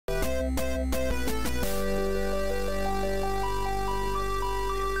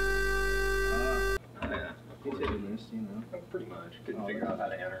pretty much. Couldn't figure out how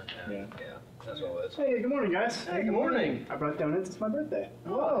to enter. And yeah, that's all it is. Hey, good morning, guys. Hey, good morning. I brought donuts. It's my birthday.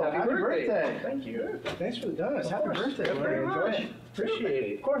 Oh, happy birthday. Thank you. Thanks for the donuts. Happy birthday. Thank you very much. Enjoy it. Appreciate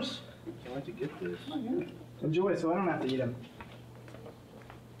it. Of course. Can't wait to get this. Oh, yeah. Enjoy so I don't have to eat them.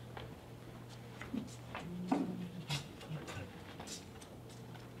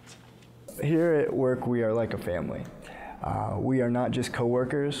 Here at work, we are like a family. We are not just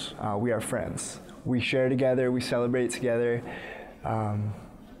coworkers, we are friends. We share together, we celebrate together. And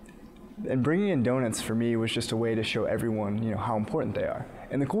bringing in donuts for me was just a way to show everyone, how important they are.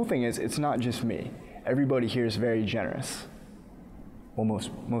 And the cool thing is, it's not just me. Everybody here is very generous. Well,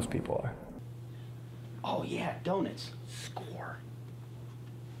 most people are. Oh yeah, donuts. Score.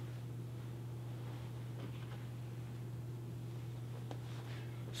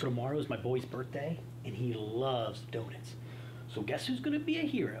 So tomorrow is my boy's birthday, and he loves donuts. So guess who's gonna be a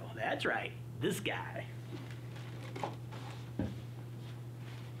hero? That's right, this guy.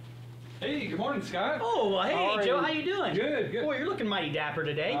 Hey, good morning, Scott. Oh, well, hey, Joe, how you doing? Good, good. Boy, you're looking mighty dapper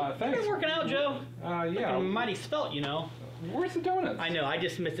today. Thanks. You been working out, Joe? Yeah. Looking mighty svelte, Where's the donuts? I know, I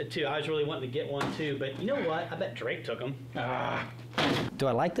just missed it too. I was really wanting to get one too, but you know what? I bet Drake took them. Do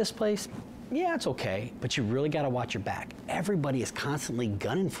I like this place? Yeah, it's okay, but you really gotta watch your back. Everybody is constantly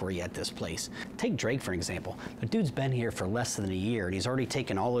gunning for you at this place. Take Drake, for example. The dude's been here for less than a year, and he's already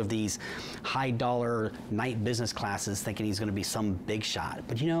taken all of these high-dollar night business classes thinking he's gonna be some big shot.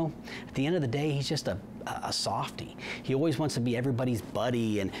 But at the end of the day, he's just a softie. He always wants to be everybody's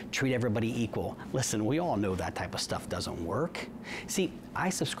buddy and treat everybody equal. Listen, we all know that type of stuff doesn't work. See, I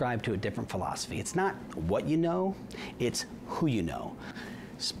subscribe to a different philosophy. It's not what you know, it's who you know.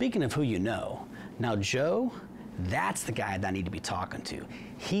 Speaking of who you know, now Joe, that's the guy that I need to be talking to.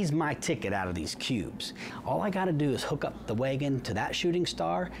 He's my ticket out of these cubes. All I gotta do is hook up the wagon to that shooting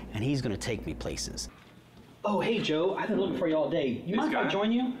star, and he's gonna take me places. Oh, hey Joe, I've been looking for you all day. You mind if I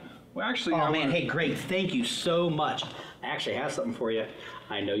join you? Well, actually, oh man, hey, great, thank you so much. I actually have something for you.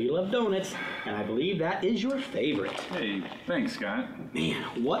 I know you love donuts, and I believe that is your favorite. Hey, thanks, Scott. Man,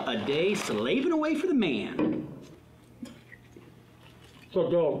 what a day slaving away for the man. So,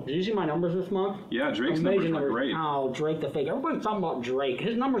 Joe, did you see my numbers this month? Yeah, Drake's numbers were great. Oh, Drake the fake. Everybody's talking about Drake.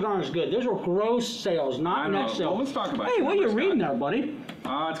 His numbers aren't as good. Those are gross sales, not net sales. Well, let's talk about Hey, what are you reading there, buddy?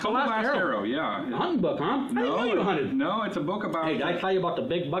 It's called The Last Arrow, yeah. A hunting book, huh? I didn't know you hunted. No, it's a book about... Hey, did I tell you about the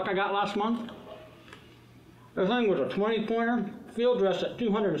big buck I got last month? The thing was a 20-pointer, field dress at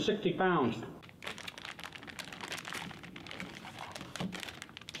 260 pounds.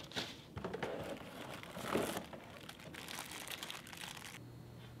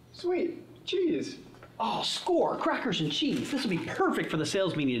 Sweet. Cheese. Oh, score. Crackers and cheese. This will be perfect for the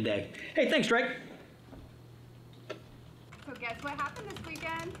sales meeting today. Hey, thanks, Drake. So guess what happened this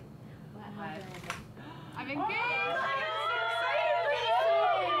weekend? What? I'm engaged!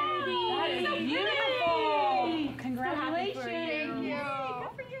 That is beautiful! Congratulations! Thank you!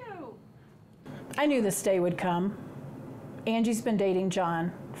 Good for you! I knew this day would come. Angie's been dating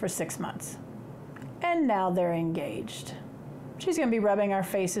John for 6 months. And now they're engaged. She's gonna be rubbing our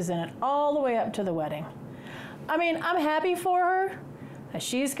faces in it all the way up to the wedding. I mean, I'm happy for her, but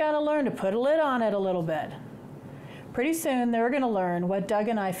she's gotta learn to put a lid on it a little bit. Pretty soon, they're gonna learn what Doug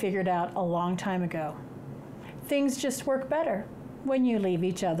and I figured out a long time ago. Things just work better when you leave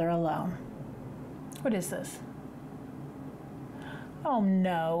each other alone. What is this? Oh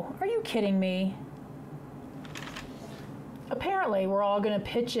no, are you kidding me? Apparently, we're all gonna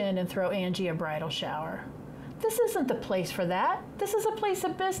pitch in and throw Angie a bridal shower. This isn't the place for that. This is a place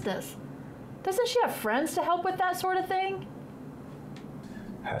of business. Doesn't she have friends to help with that sort of thing?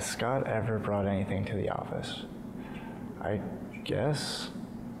 Has Scott ever brought anything to the office? I guess.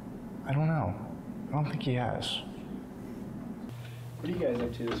 I don't know. I don't think he has. What are you guys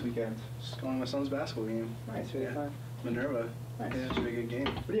up to this weekend? Just going to my son's basketball game. Nice, really fun. Minerva. Nice. Yeah, it's a really good game.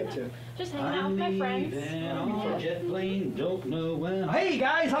 What are you up to? Just hanging out with my friends. On a jet plane, don't know when. Hey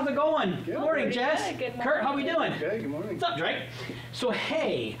guys, how's it going? Good morning, Jess. Good morning. Kurt, how we doing? Good morning. What's up, Drake? So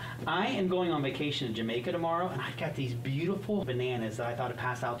hey, I am going on vacation in Jamaica tomorrow, and I've got these beautiful bananas that I thought I'd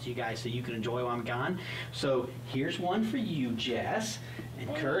pass out to you guys so you can enjoy while I'm gone. So here's one for you, Jess.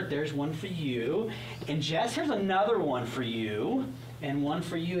 And Kurt, there's one for you. And Jess, here's another one for you. And one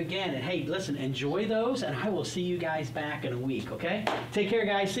for you again. And hey, listen, enjoy those, and I will see you guys back in a week, okay? Take care,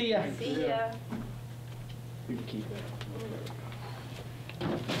 guys. See ya. See ya. You can keep it.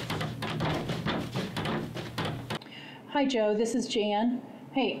 Hi, Joe. This is Jan.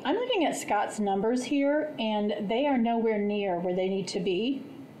 Hey, I'm looking at Scott's numbers here, and they are nowhere near where they need to be.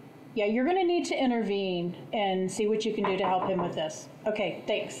 Yeah, you're going to need to intervene and see what you can do to help him with this. Okay,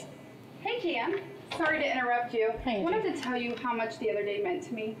 thanks. Hey, Jan. Sorry to interrupt you. Hey, I wanted to tell you how much the other day meant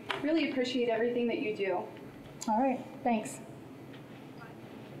to me. Really appreciate everything that you do. All right, thanks.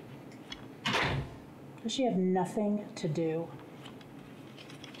 Does she have nothing to do?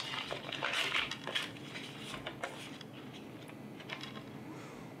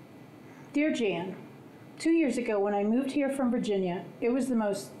 Dear Jan, 2 years ago when I moved here from Virginia, it was the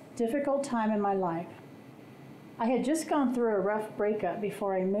most difficult time in my life. I had just gone through a rough breakup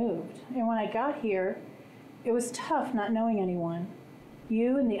before I moved, and when I got here, it was tough not knowing anyone.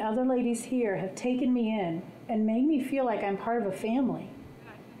 You and the other ladies here have taken me in and made me feel like I'm part of a family.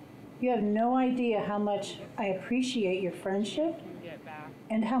 You have no idea how much I appreciate your friendship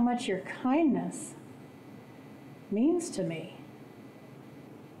and how much your kindness means to me.